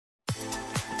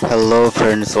Hello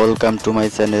friends, welcome to my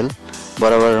channel.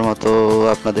 বরাবরের মতো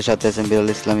আপনাদের সাথে আছেন বিরল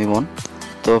ইসলাম ইমন।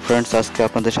 তো ফ্রেন্ডস, আজকে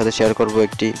আপনাদের সাথে শেয়ার করব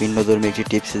একটি ভিন্নধর্মী একটি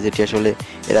টিপস, যেটি আসলে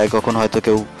এর আগে কখনো হয়তো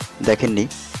কেউ দেখেননি।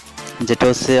 যেটা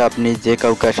হচ্ছে আপনি যে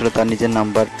কাউকে আসলে তার নিজের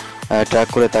নাম্বার ট্র্যাক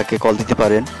করে তাকে কল দিতে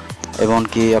পারেন,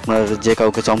 এমনকি আপনার যে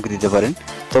কাউকে চমকে দিতে পারেন।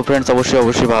 তো ফ্রেন্ডস,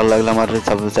 অবশ্যই ভালো লাগলে আমার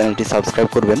চ্যানেলটি সাবস্ক্রাইব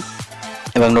করবেন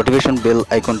এবং নোটিফিকেশন বেল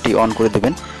আইকনটি অন করে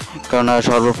দেবেন, কারণ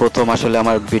সর্বপ্রথম আসলে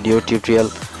আমার ভিডিও টিউটোরিয়াল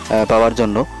পাওয়ার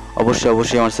জন্য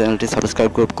অবশ্যই আমার চ্যানেলটি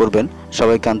সাবস্ক্রাইব করবেন।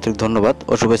 সবাইকে আন্তরিক ধন্যবাদ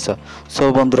ও শুভেচ্ছা। সো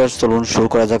বন্ধুরা, চলুন শুরু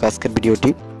করা যাক আজকের ভিডিওটি।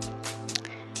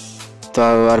 তো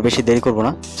আর বেশি দেরি করব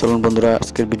না, চলুন বন্ধুরা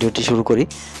আজকের ভিডিওটি শুরু করি।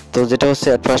 তো যেটা হচ্ছে,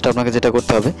 অ্যাট ফার্স্ট আপনাকে যেটা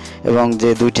করতে হবে এবং যে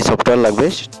দুইটি সফটওয়্যার লাগবে,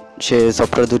 সে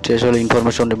সফটওয়্যার দুটি আসলে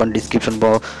ইনফরমেশন এবং ডিসক্রিপশন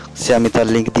বক্সে আমি তার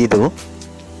লিঙ্ক দিয়ে দেবো।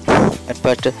 অ্যাট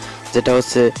ফার্স্ট যেটা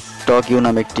হচ্ছে টক ইউ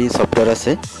নামে একটি সফটওয়্যার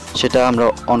আছে, সেটা আমরা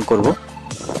অন করব।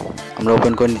 আমরা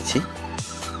ওপেন করে নিচ্ছি।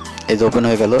 এই যে ওপেন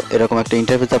হয়ে গেল, এরকম একটা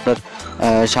ইন্টারফেস আপনার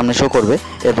সামনে শো করবে।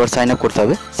 এরপর সাইন আপ করতে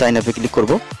হবে, সাইন আপে ক্লিক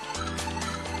করব।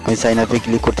 আমি সাইন আপে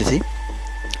ক্লিক করতেছি।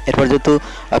 এরপর যেহেতু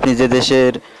আপনি যে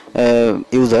দেশের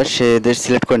ইউজার, সে দেশ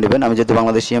সিলেক্ট করে নেবেন। আমি যেহেতু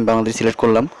বাংলাদেশি, আমি বাংলাদেশ সিলেক্ট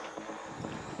করলাম।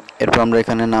 এরপর আমরা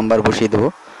এখানে নাম্বার বসিয়ে দেবো।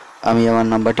 আমি আমার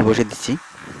নাম্বারটি বসিয়ে দিচ্ছি।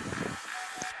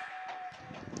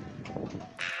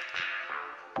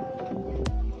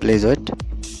 Please wait.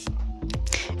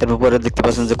 এরপর পরে দেখতে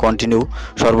পাচ্ছেন যে কন্টিনিউ,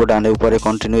 সর্বডানে উপরে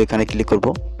কন্টিনিউ, এখানে ক্লিক করব।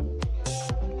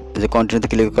 যে কন্টিনিউতে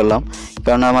ক্লিক করলাম,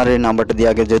 কারণ আমার এই নাম্বারটা দিয়ে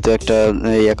আগে যেহেতু একটা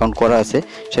অ্যাকাউন্ট করা আছে,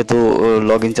 সেহেতু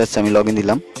লগ ইন চাচ্ছে, আমি লগ ইন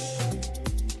দিলাম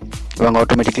এবং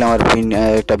অটোমেটিকলি আমার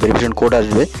একটা ভেরিফিকেশন কোড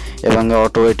আসবে এবং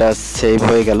অটো এটা সেভ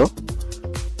হয়ে গেল।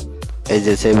 এই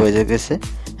যে সেভ হয়ে গেছে,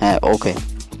 হ্যাঁ, ওকে।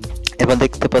 এবার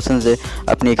দেখতে পাচ্ছেন যে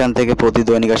আপনি এখান থেকে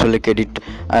প্রতিদৈনিক আসলে ক্রেডিট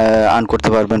আর্ন করতে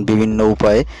পারবেন বিভিন্ন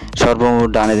উপায়ে।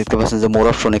 ডানে দেখতে পাচ্ছেন যে মোর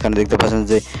অপশন, এখানে দেখতে পাচ্ছেন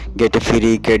যে গেট এ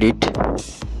ফ্রি ক্রেডিট।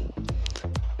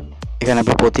 এখানে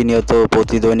আপনি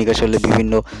প্রতিদৈনিক আসলে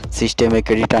বিভিন্ন সিস্টেমে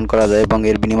ক্রেডিট আর্ন করা যায় এবং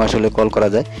এর বিনিময়ে আসলে কল করা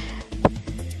যায়।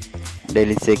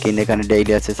 ডেইলি চেক ইন, এখানে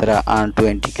ডেইলি আছে, ছাড়া earn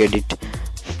 20 credit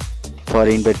for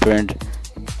investment.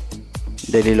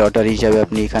 Daily lottery হিসাবে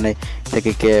আপনি এখানে থেকে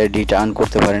ক্রেডিট আর্ন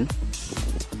করতে পারেন।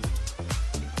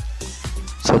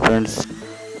 সো ফ্রেন্ডস,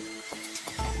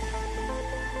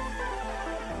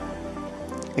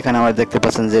 এখানে আমরা দেখতে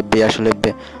পাচ্ছেন যে আসলে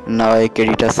নয়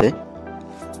ক্রেডিট আছে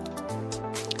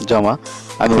জমা।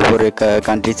 আমি উপরে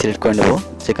কান্ট্রি সিলেক্ট করে নেব,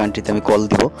 যে কান্ট্রিতে আমি কল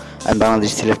দিব। আমি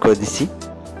বাংলাদেশ সিলেক্ট করে দিচ্ছি।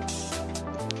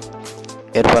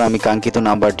 এরপর আমি কাঙ্ক্ষিত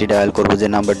নাম্বারটি ডায়াল করব, যে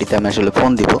নাম্বারটিতে আমি আসলে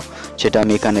ফোন দিব, সেটা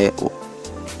আমি এখানে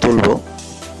তুলব।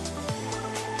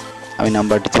 আমি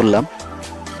নাম্বারটি তুললাম,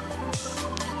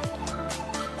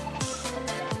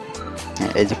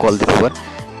 এই যে কল দিব।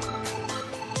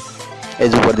 এই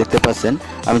যে উপর দেখতে পাচ্ছেন,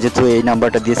 আমি যেহেতু এই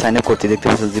নাম্বারটা দিয়ে সাইন আপ করছি, দেখতে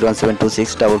পাচ্ছেন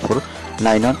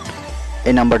 017264491,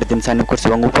 এই নাম্বারটিতে আমি সাইন আপ করছি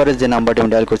এবং উপরে যে নাম্বারটি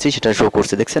আমি ডায়াল করছি সেটা শো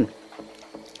করছে, দেখছেন।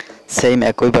 সেম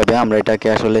একইভাবে আমরা এটাকে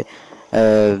আসলে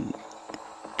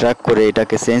ট্র্যাক করে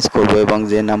এটাকে চেঞ্জ করব এবং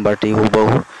যে নাম্বারটি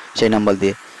হুবহু সেই নাম্বার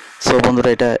দিয়ে। সো বন্ধুরা,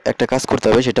 এটা একটা কাজ করতে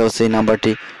হবে, সেটা হচ্ছে এই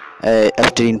নাম্বারটি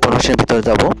অ্যাপটির ইনফরমেশনের ভিতরে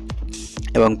যাব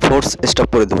এবং ফোর্স স্টপ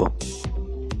করে দেব।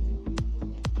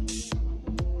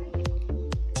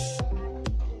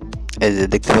 এই যে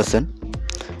দেখতে পাচ্ছেন,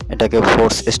 এটাকে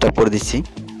ফোর্স স্টপ করে দিচ্ছি।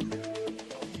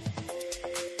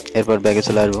 এরপর ব্যাগে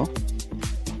চলে আসবো।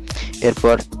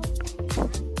 এরপর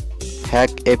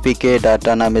হ্যাক এপিকে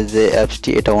ডাটা নামে যে অ্যাপসটি,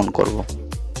 এটা অন করব।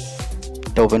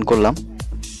 এটা ওপেন করলাম।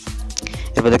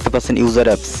 এরপর দেখতে পাচ্ছেন ইউজার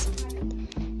অ্যাপস,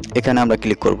 এখানে আমরা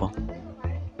ক্লিক করব।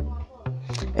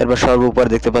 এরপর সর্বোপর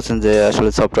দেখতে পাচ্ছেন যে আসলে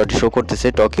সফটওয়্যারটি শো করতেছে,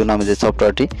 টক ইউ নামে যে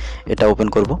সফটওয়্যারটি, এটা ওপেন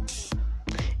করব।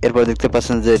 এরপর দেখতে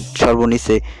পাচ্ছেন যে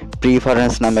সর্বনিচে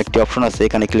প্রিফারেন্স নামে একটি অপশন আছে,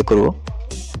 এখানে ক্লিক করব।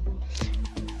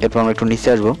 এরপর আমরা একটু নিচে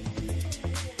আসবো।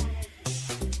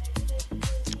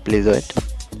 Please wait.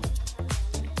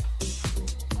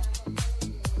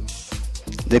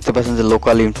 দেখতে পাচ্ছেন যে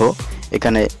লোকাল ইনফো,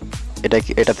 এখানে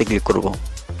এটাতে ক্লিক করব।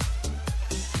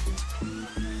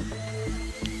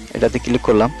 এটাতে ক্লিক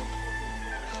করলাম।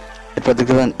 এরপর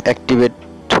দেখতে পাচ্ছেন অ্যাক্টিভেট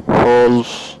হোল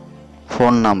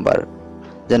ফোন নাম্বার,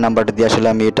 যে নাম্বারটা দিয়ে আসলে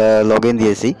আমি এটা লগ ইন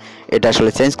দিয়েছি, এটা আসলে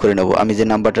চেঞ্জ করে নেব। আমি যে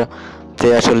নাম্বারটাতে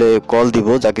আসলে কল দিব,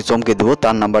 যাকে চমকে দিব,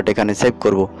 তার নাম্বারটা এখানে সেভ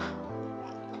করব।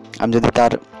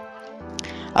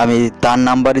 আমি তার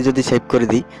নাম্বারই যদি সেভ করে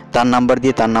দিই, তার নাম্বার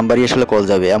দিয়ে তার নাম্বারই আসলে কল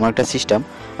যাবে, এমন একটা সিস্টেম।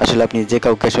 আসলে আপনি যে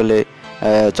কাউকে আসলে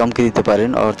চমকে দিতে পারেন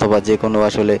অথবা যে কোনো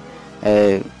আসলে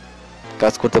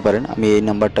কাজ করতে পারেন। আমি এই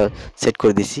নাম্বারটা সেট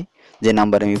করে দিছি, যে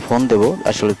নাম্বারে আমি ফোন দেব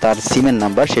আসলে তার সিমের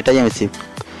নাম্বার, সেটাই আমি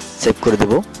সেভ করে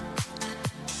দেব।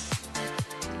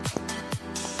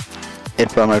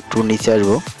 এরপর আমরা একটু নিচে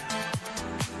আসবো।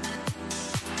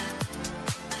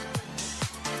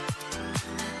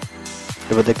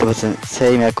 এবার দেখতে পাচ্ছেন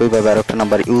সেম একইভাবে আর একটা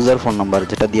নাম্বার ইউজার ফোন নাম্বার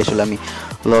যেটা দিয়ে আসলে আমি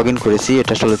লগ ইন করেছি,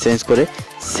 এটা আসলে চেঞ্জ করে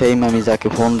সেম আমি যাকে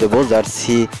ফোন দেবো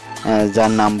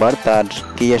যার নাম্বার তার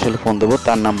কি আসলে ফোন দেবো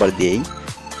তার নাম্বার দিয়েই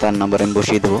তার নাম্বার আমি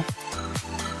বসিয়ে দেবো।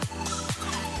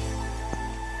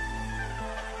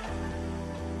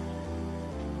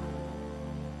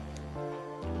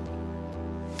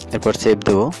 এরপর সেভ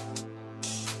দেবো,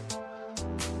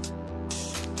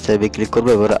 সেভে ক্লিক করবো,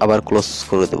 এবার আবার ক্লোজ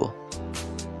করে দেবো।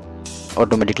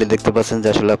 অটোমেটিকলি দেখতে পাচ্ছেন যে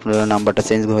আসলে আপনার নাম্বারটা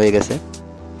চেঞ্জ হয়ে গেছে।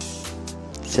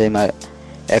 সেম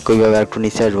একইভাবে আর একটু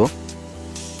নিচে আসবো,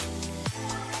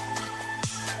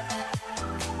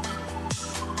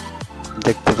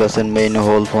 দেখতে পাচ্ছেন main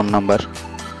whole phone number.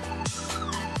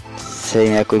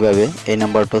 Same একইভাবে এই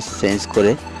নাম্বারটা চেঞ্জ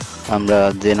করে আমরা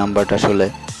যে নাম্বারটা আসলে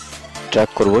ট্র্যাক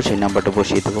করব সেই নাম্বারটা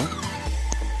বসিয়ে দেবো।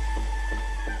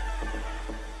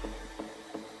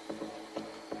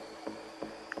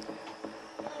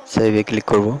 সেভে ক্লিক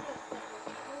করব,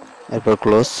 এরপর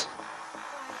ক্লোজ।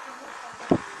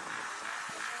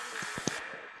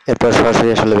 এরপর সরাসরি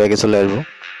আসলে ব্যাগে চলে আসবো।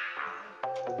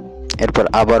 এরপর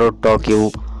আবারও টক ইউ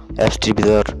অ্যাপসটির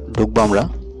ভিতর ঢুকবো আমরা।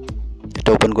 এটা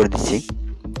ওপেন করে দিচ্ছি।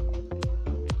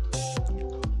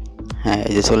 হ্যাঁ,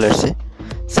 এই যে চলে আসছে।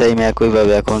 সেম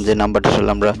একইভাবে এখন যে নাম্বারটা আসলে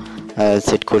আমরা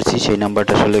সেট করছি সেই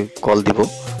নাম্বারটা আসলে কল দিব,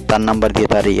 তার নাম্বার দিয়ে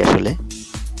তারই আসলে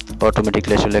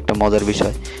অটোমেটিকলি আসলে একটা মজার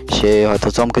বিষয়, সে হয়তো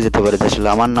চমকে যেতে পারে যে আসলে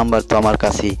আমার নাম্বার তো আমার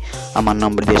কাছেই, আমার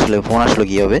নাম্বার দিয়ে আসলে ফোন আসলো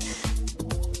কীভাবে।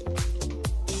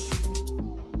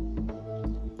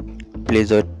 প্লিজ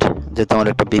ওয়েট, যেহেতু আমার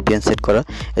একটা ভিপিএন সেট করা।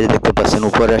 এই যে দেখতে পাচ্ছেন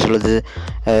উপরে আসলে যে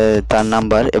তার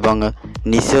নাম্বার এবং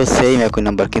নিচেও সেম একই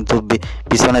নাম্বার, কিন্তু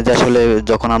পিছনে যে আসলে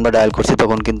যখন আমরা ডায়াল করছি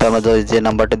তখন কিন্তু আমরা যে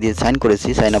নাম্বারটা দিয়ে সাইন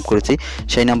আপ করেছি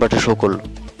সেই নাম্বারটা শো করলো,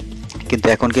 কিন্তু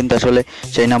এখন কিন্তু আসলে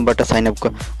সেই নাম্বারটা সাইন আপ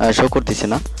শো করতেছে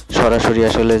না, সরাসরি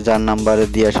আসলে যার নাম্বার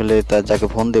দিয়ে আসলে তার যাকে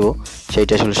ফোন দেবো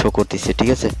সেইটা আসলে শো করতেছে। ঠিক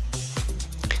আছে,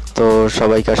 তো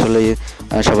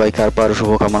সবাইকে আর পারো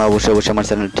শুভকামনা। অবশ্যই আমার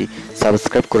চ্যানেলটি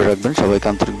সাবস্ক্রাইব করে রাখবেন। সবাইকে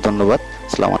আন্তরিক ধন্যবাদ।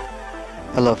 আসসালামু আলাইকুম।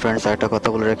 হ্যালো ফ্রেন্ডস, একটা কথা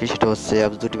বলে রাখি, সেটা হচ্ছে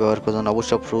অ্যাপস দুটি ব্যবহার করার জন্য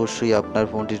অবশ্যই আপনার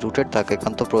ফোনটি রুটেড থাকে,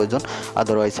 একান্ত প্রয়োজন,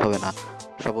 আদারওয়াইজ হবে না।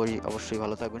 সবাই অবশ্যই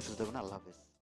ভালো থাকবেন, সুস্থ থাকবেন। আল্লাহ হাফেজ।